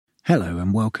Hello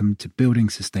and welcome to Building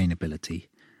Sustainability.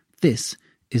 This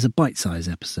is a bite-size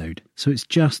episode, so it's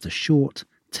just a short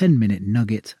 10-minute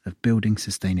nugget of building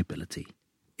sustainability.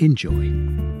 Enjoy.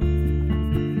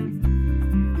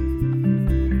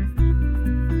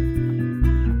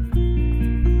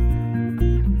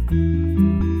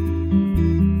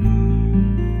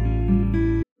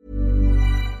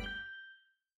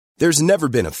 There's never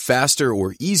been a faster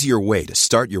or easier way to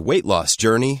start your weight loss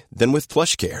journey than with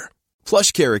PlushCare.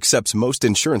 PlushCare accepts most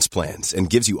insurance plans and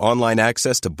gives you online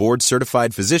access to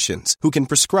board-certified physicians who can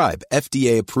prescribe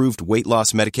FDA-approved weight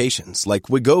loss medications like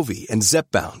Wegovy and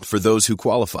Zepbound for those who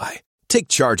qualify. Take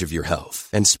charge of your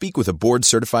health and speak with a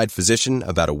board-certified physician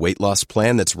about a weight loss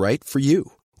plan that's right for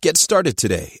you. Get started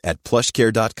today at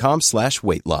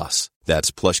plushcare.com/weight loss.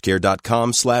 That's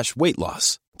plushcare.com/weight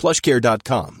loss.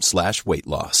 plushcare.com/weight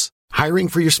loss. Hiring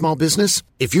for your small business?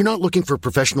 If you're not looking for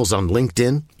professionals on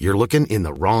LinkedIn, you're looking in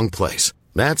the wrong place.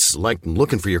 That's like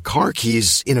looking for your car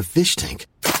keys in a fish tank.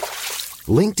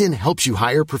 LinkedIn helps you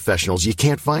hire professionals you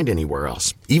can't find anywhere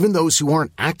else, even those who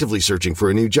aren't actively searching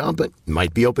for a new job but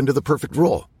might be open to the perfect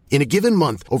role. In a given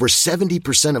month, over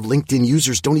 70% of LinkedIn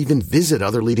users don't even visit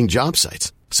other leading job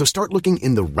sites. So start looking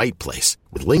in the right place.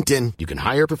 With LinkedIn, you can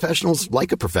hire professionals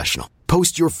like a professional.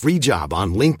 Post your free job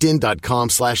on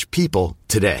linkedin.com/people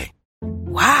today.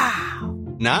 Wow.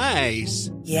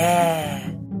 Nice. Yeah.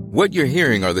 What you're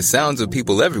hearing are the sounds of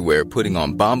people everywhere putting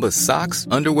on Bombas socks,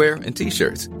 underwear, and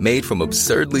T-shirts made from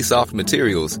absurdly soft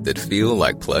materials that feel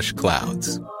like plush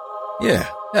clouds. Yeah,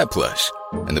 that plush.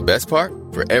 And the best part?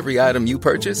 For every item you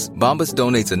purchase, Bombas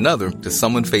donates another to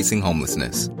someone facing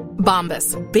homelessness.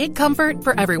 Bombas. Big comfort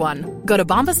for everyone. Go to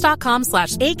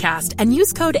bombas.com/ACAST and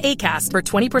use code ACAST for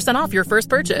 20% off your first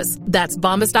purchase. That's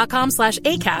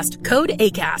bombas.com/ACAST. Code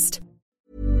ACAST.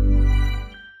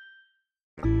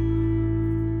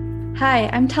 Hi,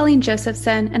 I'm Taleen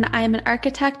Josefsson, and I am an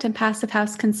architect and passive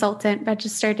house consultant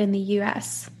registered in the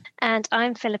US. And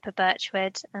I'm Philippa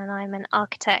Birch-Wood, and I'm an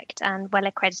architect and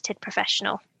well-accredited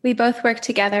professional. We both work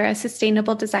together as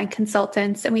sustainable design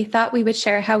consultants, and we thought we would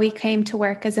share how we came to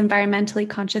work as environmentally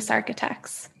conscious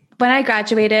architects. When I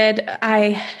graduated, I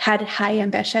had high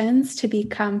ambitions to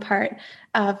become part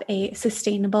of a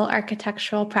sustainable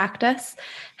architectural practice.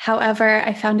 However,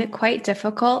 I found it quite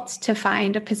difficult to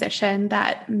find a position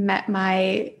that met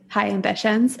my high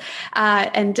ambitions.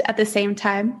 And at the same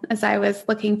time, as I was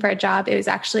looking for a job, it was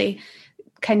actually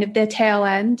kind of the tail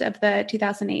end of the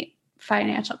 2008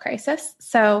 financial crisis.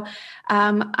 So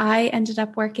I ended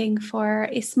up working for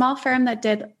a small firm that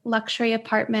did luxury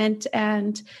apartment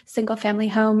and single family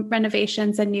home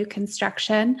renovations and new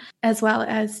construction, as well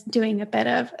as doing a bit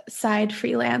of side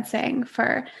freelancing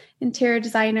for interior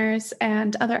designers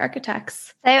and other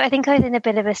architects. So I think I was in a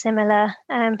bit of a similar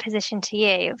position to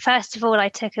you. First of all, I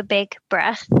took a big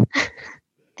breath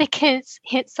because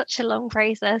it's such a long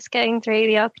process going through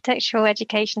the architectural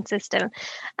education system.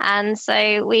 And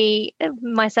so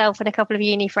myself and a couple of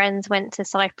uni friends went to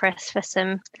Cyprus for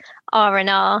some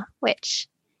R&R, which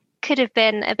could have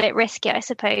been a bit risky, I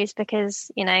suppose,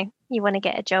 because, you want to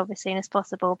get a job as soon as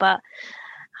possible. But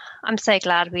I'm so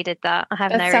glad we did that. I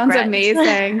have no regrets. That sounds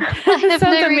amazing. That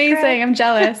sounds amazing. I'm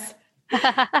jealous.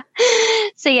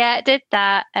 So yeah, I did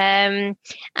that. And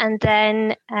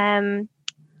then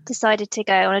decided to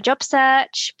go on a job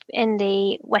search in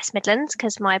the West Midlands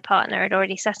because my partner had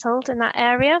already settled in that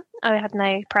area. I had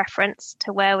no preference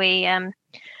to where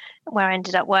I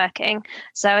ended up working.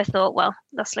 So I thought, well,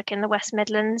 let's look in the West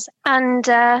Midlands. And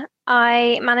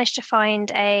I managed to find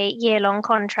a year-long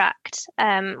contract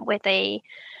with a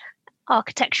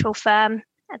architectural firm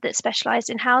that specialised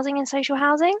in housing and social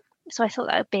housing. So I thought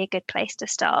that would be a good place to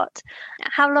start.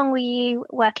 How long were you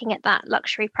working at that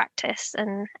luxury practice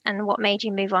and what made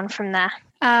you move on from there?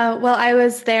 Well, I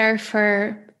was there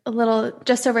for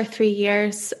just over 3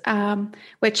 years,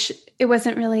 which it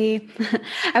wasn't really,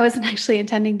 I wasn't actually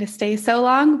intending to stay so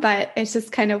long, but it's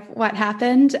just kind of what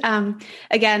happened.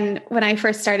 Again, when I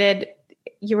first started,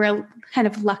 you were kind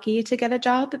of lucky to get a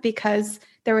job because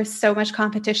there was so much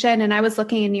competition. And I was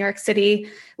looking in New York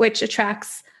City, which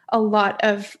attracts a lot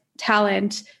of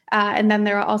talent. And then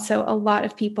there are also a lot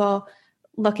of people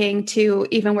looking to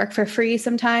even work for free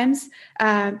sometimes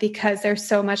because there's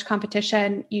so much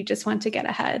competition. You just want to get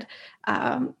ahead,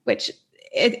 which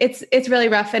it's really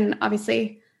rough. And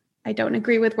obviously I don't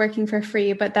agree with working for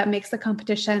free, but that makes the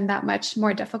competition that much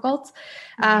more difficult.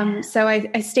 So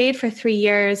I stayed for 3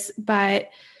 years,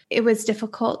 but it was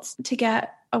difficult to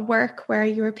get a work where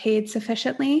you were paid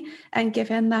sufficiently. And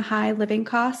given the high living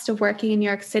cost of working in New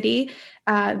York City,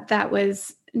 that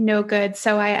was no good.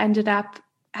 So I ended up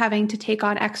having to take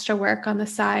on extra work on the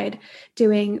side,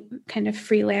 doing kind of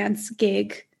freelance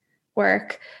gig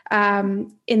work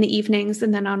in the evenings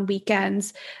and then on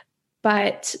weekends.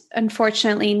 But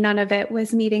unfortunately, none of it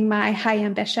was meeting my high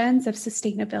ambitions of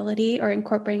sustainability or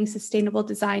incorporating sustainable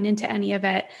design into any of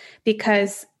it,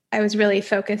 because I was really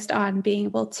focused on being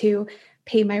able to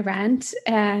pay my rent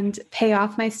and pay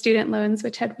off my student loans,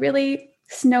 which had really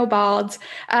snowballed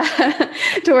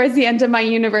towards the end of my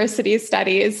university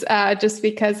studies, just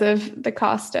because of the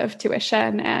cost of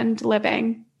tuition and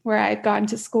living where I'd gone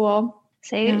to school.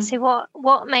 So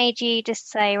what made you just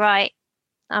say, right,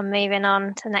 I'm moving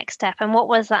on to the next step? And what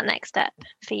was that next step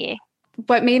for you?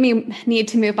 What made me need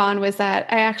to move on was that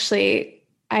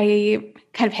I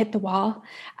kind of hit the wall.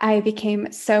 I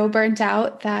became so burnt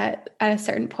out that at a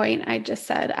certain point, I just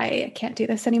said, I can't do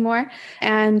this anymore.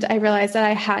 And I realized that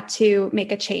I had to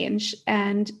make a change.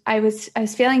 And I was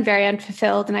feeling very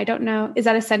unfulfilled. And I don't know, is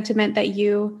that a sentiment that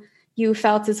you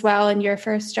felt as well in your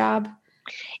first job?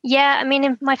 Yeah, I mean,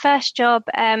 in my first job,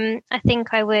 I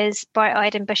think I was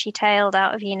bright-eyed and bushy-tailed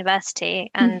out of university,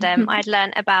 and I'd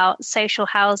learnt about social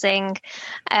housing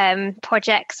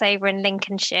projects over in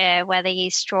Lincolnshire where they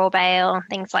use straw bale and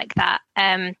things like that.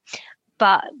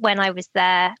 But when I was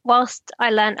there, whilst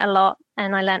I learnt a lot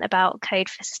and I learnt about code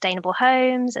for sustainable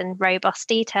homes and robust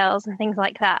details and things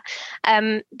like that,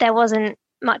 there wasn't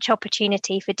much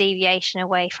opportunity for deviation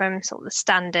away from sort of the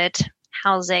standard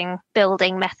housing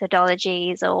building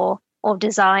methodologies or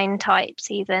design types.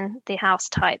 Even the house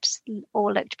types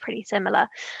all looked pretty similar.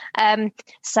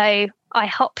 So I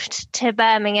hopped to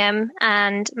Birmingham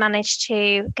and managed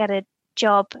to get a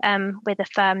job with a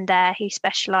firm there who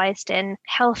specialised in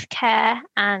healthcare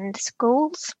and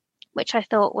schools, which I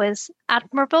thought was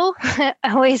admirable. I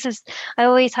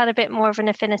always had a bit more of an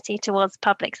affinity towards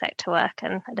public sector work,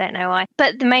 and I don't know why.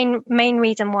 But the main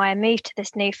reason why I moved to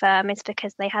this new firm is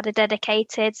because they had a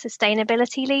dedicated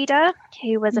sustainability leader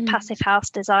who was a passive house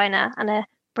designer and a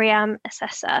BREEAM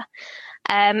assessor.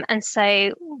 And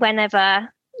so whenever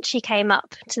she came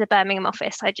up to the Birmingham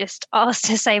office, I just asked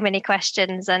her so many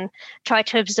questions and tried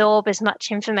to absorb as much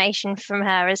information from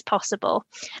her as possible.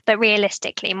 But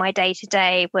realistically, my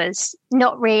day-to-day was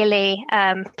not really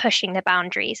pushing the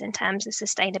boundaries in terms of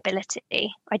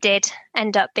sustainability. I did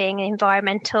end up being an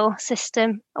environmental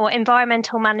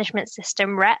management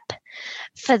system rep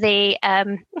for the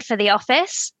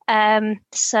office.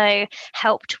 So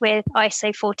helped with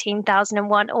ISO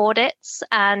 14001 audits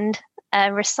and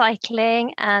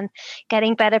recycling and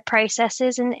getting better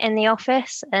processes in the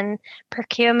office and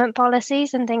procurement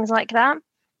policies and things like that.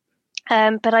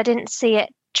 But I didn't see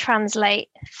it translate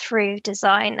through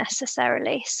design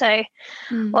necessarily. So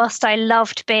whilst I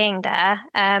loved being there,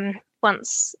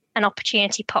 once an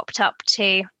opportunity popped up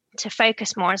to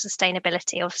focus more on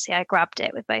sustainability, obviously I grabbed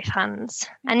it with both hands.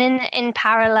 And in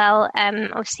parallel,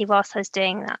 obviously whilst I was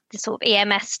doing that, the sort of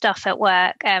EMS stuff at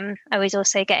work, I was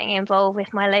also getting involved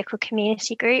with my local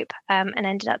community group and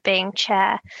ended up being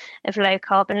chair of Low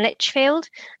Carbon Lichfield.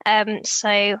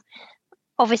 So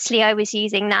obviously I was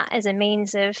using that as a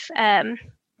means of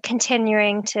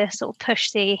continuing to sort of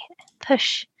push the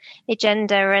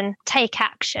agenda and take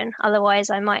action. Otherwise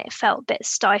I might have felt a bit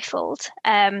stifled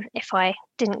if I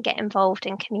didn't get involved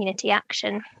in community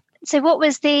action. So what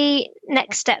was the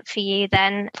next step for you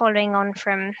then, following on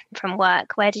from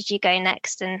work? Where did you go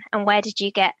next, and where did you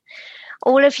get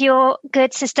all of your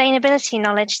good sustainability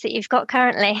knowledge that you've got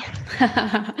currently?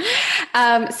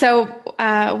 So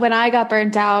when I got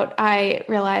burnt out, I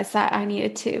realized that I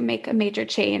needed to make a major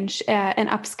change and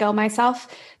upskill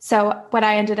myself. So what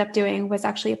I ended up doing was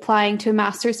actually applying to a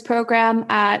master's program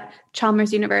at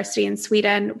Chalmers University in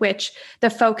Sweden, which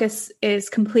the focus is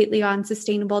completely on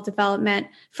sustainable development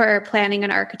for planning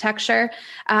and architecture,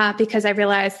 because I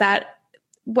realized that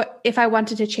if I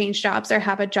wanted to change jobs or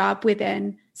have a job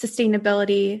within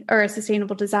sustainability or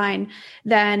sustainable design,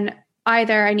 then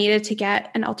either I needed to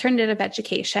get an alternative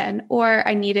education or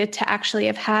I needed to actually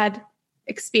have had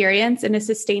experience in a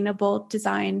sustainable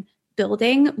design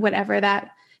building, whatever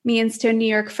that means to a New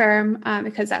York firm,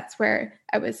 because that's where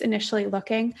I was initially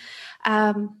looking.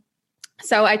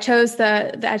 So I chose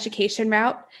the education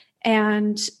route,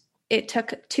 and it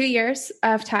took 2 years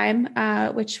of time,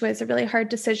 which was a really hard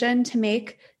decision to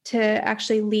make, to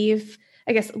actually leave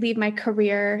my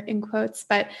career in quotes,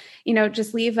 but,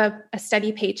 just leave a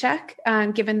steady paycheck,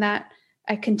 given that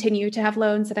I continue to have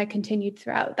loans, that I continued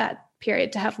throughout that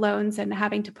period to have loans and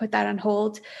having to put that on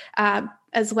hold,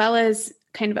 as well as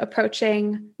kind of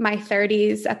approaching my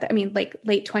 30s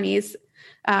late 20s,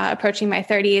 approaching my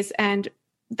 30s. And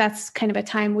that's kind of a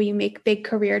time where you make big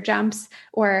career jumps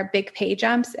or big pay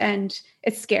jumps. And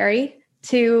it's scary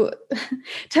to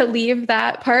to leave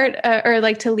that part or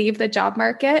like to leave the job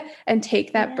market and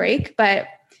take that break. But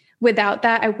without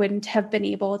that, I wouldn't have been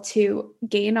able to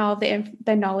gain all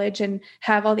the knowledge and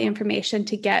have all the information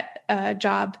to get a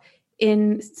job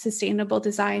in sustainable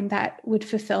design that would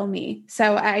fulfill me.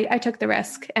 So I took the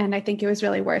risk, and I think it was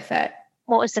really worth it.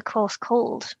 What was the course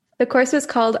called? The course was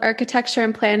called Architecture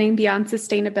and Planning Beyond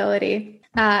Sustainability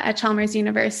at Chalmers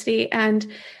University. And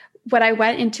what I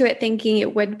went into it thinking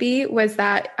it would be was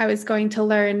that I was going to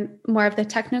learn more of the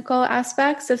technical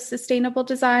aspects of sustainable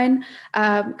design,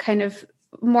 kind of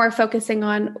more focusing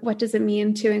on what does it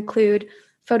mean to include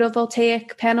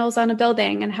photovoltaic panels on a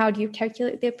building and how do you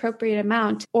calculate the appropriate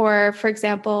amount? Or, for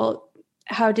example,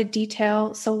 how to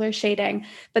detail solar shading.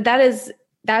 But that is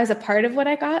a part of what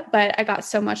I got, but I got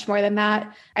so much more than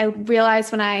that. I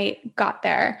realized when I got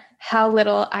there how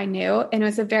little I knew, and it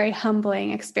was a very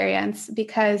humbling experience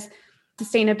because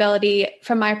sustainability,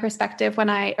 from my perspective, when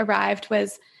I arrived,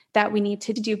 was that we need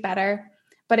to do better,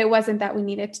 but it wasn't that we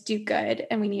needed to do good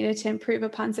and we needed to improve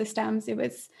upon systems. It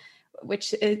was,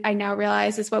 which I now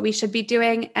realize is what we should be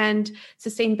doing. And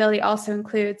sustainability also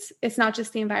includes, it's not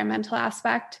just the environmental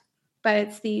aspect, but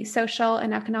it's the social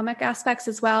and economic aspects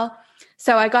as well.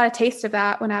 So I got a taste of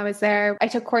that when I was there. I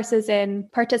took courses in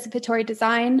participatory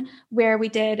design, where we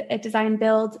did a design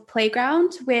build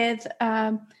playground with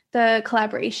the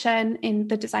collaboration in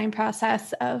the design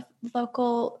process of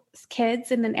local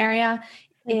kids in an area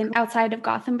outside of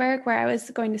Gothenburg, where I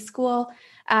was going to school.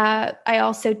 I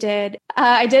also did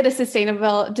a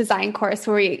sustainable design course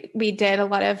where we did a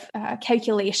lot of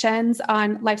calculations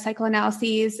on life cycle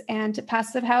analyses and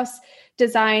passive house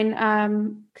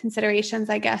design considerations,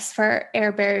 I guess, for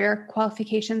air barrier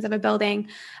qualifications of a building.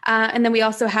 And then we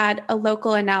also had a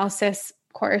local analysis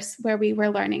course where we were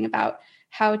learning about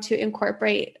how to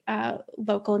incorporate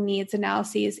local needs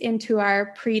analyses into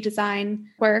our pre-design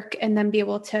work and then be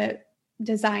able to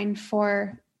design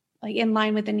for like in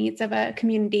line with the needs of a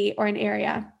community or an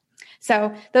area.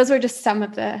 So those were just some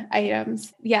of the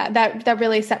items. Yeah, that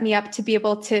really set me up to be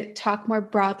able to talk more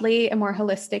broadly and more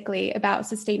holistically about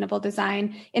sustainable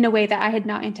design in a way that I had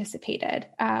not anticipated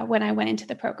when I went into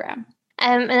the program.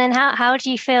 And then how do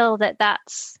you feel that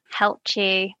that's helped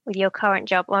you with your current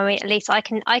job? Well, I mean, at least I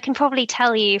can probably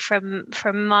tell you from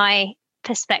my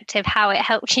perspective how it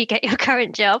helped you get your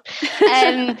current job.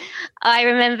 I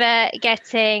remember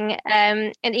getting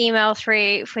an email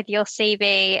through with your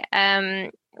CV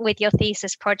with your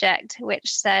thesis project, which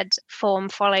said form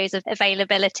follows of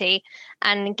availability.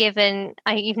 And given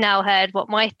you've now heard what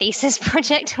my thesis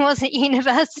project was at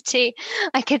university,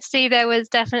 I could see there was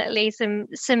definitely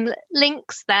some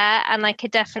links there, and I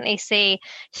could definitely see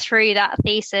through that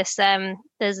thesis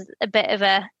there's a bit of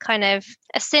a kind of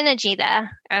a synergy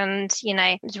there, and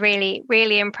I was really,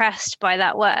 really impressed by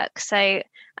that work. So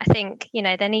I think,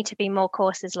 there need to be more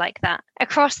courses like that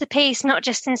across the piece, not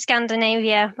just in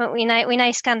Scandinavia, but we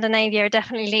know Scandinavia are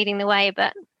definitely leading the way,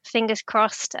 but fingers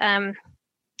crossed, some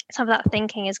of that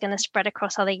thinking is going to spread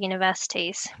across other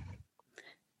universities.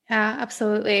 Yeah,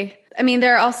 absolutely. I mean,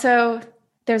 there's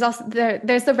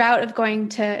the route of going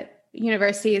to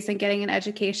universities and getting an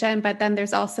education, but then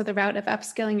there's also the route of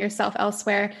upskilling yourself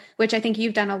elsewhere, which I think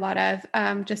you've done a lot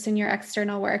of just in your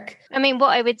external work. I mean, what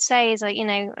I would say is,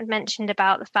 I mentioned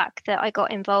about the fact that I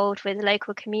got involved with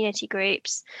local community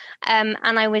groups, and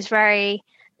I was very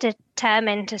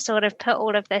determined to sort of put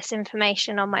all of this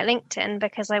information on my LinkedIn,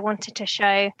 because I wanted to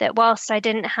show that whilst I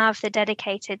didn't have the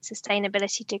dedicated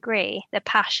sustainability degree, the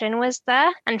passion was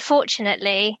there. And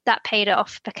fortunately, that paid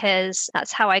off, because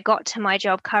that's how I got to my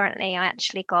job currently. I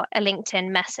actually got a LinkedIn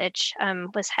message,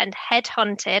 was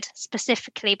headhunted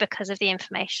specifically because of the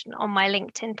information on my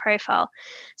LinkedIn profile.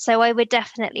 So I would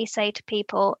definitely say to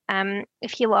people,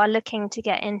 if you are looking to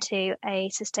get into a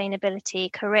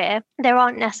sustainability career, there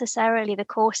aren't necessarily the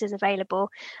courses available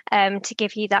to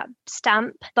give you that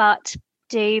stamp, but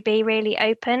do be really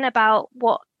open about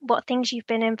what things you've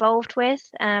been involved with,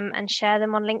 and share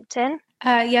them on LinkedIn.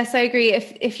 Yes, I agree.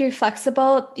 If you're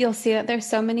flexible, you'll see that there's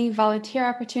so many volunteer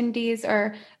opportunities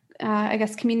or I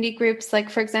guess community groups.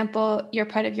 Like, for example, you're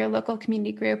part of your local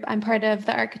community group. I'm part of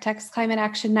the Architects Climate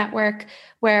Action Network,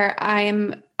 where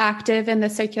I'm active in the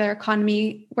circular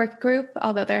economy work group,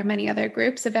 although there are many other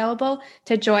groups available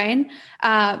to join.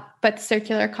 But the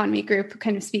circular economy group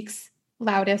kind of speaks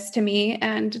loudest to me,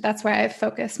 and that's where I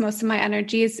focus most of my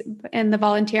energies in the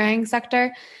volunteering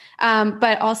sector.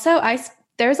 But also,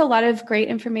 there's a lot of great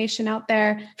information out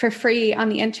there for free on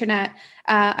the internet.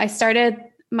 I started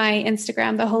my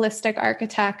Instagram, The Holistic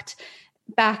Architect,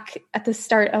 back at the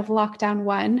start of lockdown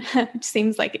 1, which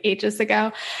seems like ages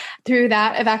ago. Through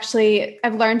that,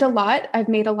 I've learned a lot. I've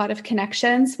made a lot of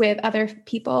connections with other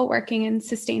people working in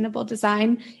sustainable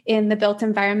design in the built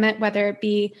environment, whether it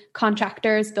be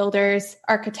contractors, builders,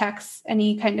 architects,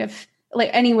 any kind of like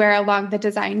anywhere along the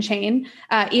design chain,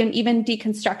 even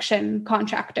deconstruction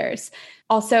contractors.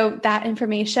 Also, that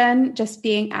information, just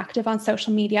being active on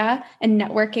social media and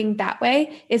networking that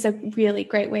way is a really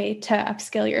great way to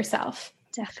upskill yourself.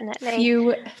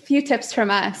 Definitely. Few tips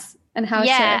from us on how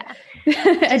to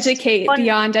educate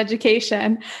beyond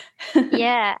education.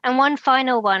 Yeah. And one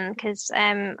final one, because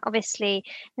obviously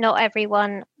not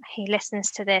everyone who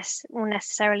listens to this will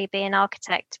necessarily be an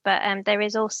architect, but there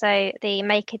is also the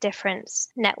Make a Difference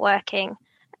networking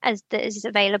that is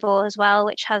available as well,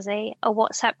 which has a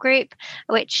WhatsApp group,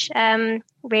 which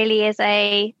really is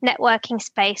a networking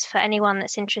space for anyone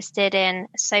that's interested in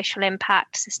social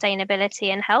impact,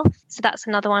 sustainability and health. So that's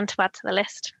another one to add to the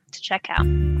list to check out.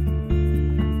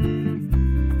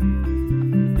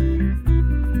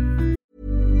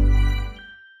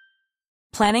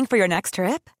 Planning for your next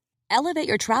trip? Elevate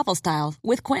your travel style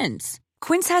with Quince.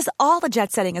 Quince has all the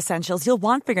jet-setting essentials you'll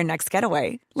want for your next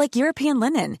getaway, like European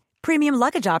linen, premium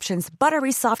luggage options,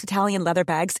 buttery soft Italian leather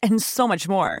bags, and so much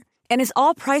more. And is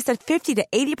all priced at 50 to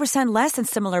 80% less than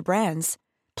similar brands.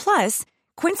 Plus,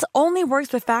 Quince only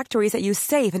works with factories that use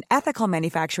safe and ethical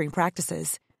manufacturing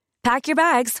practices. Pack your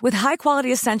bags with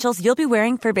high-quality essentials you'll be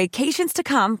wearing for vacations to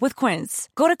come with Quince.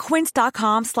 Go to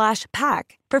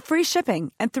quince.com/pack for free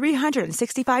shipping and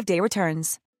 365-day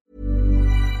returns.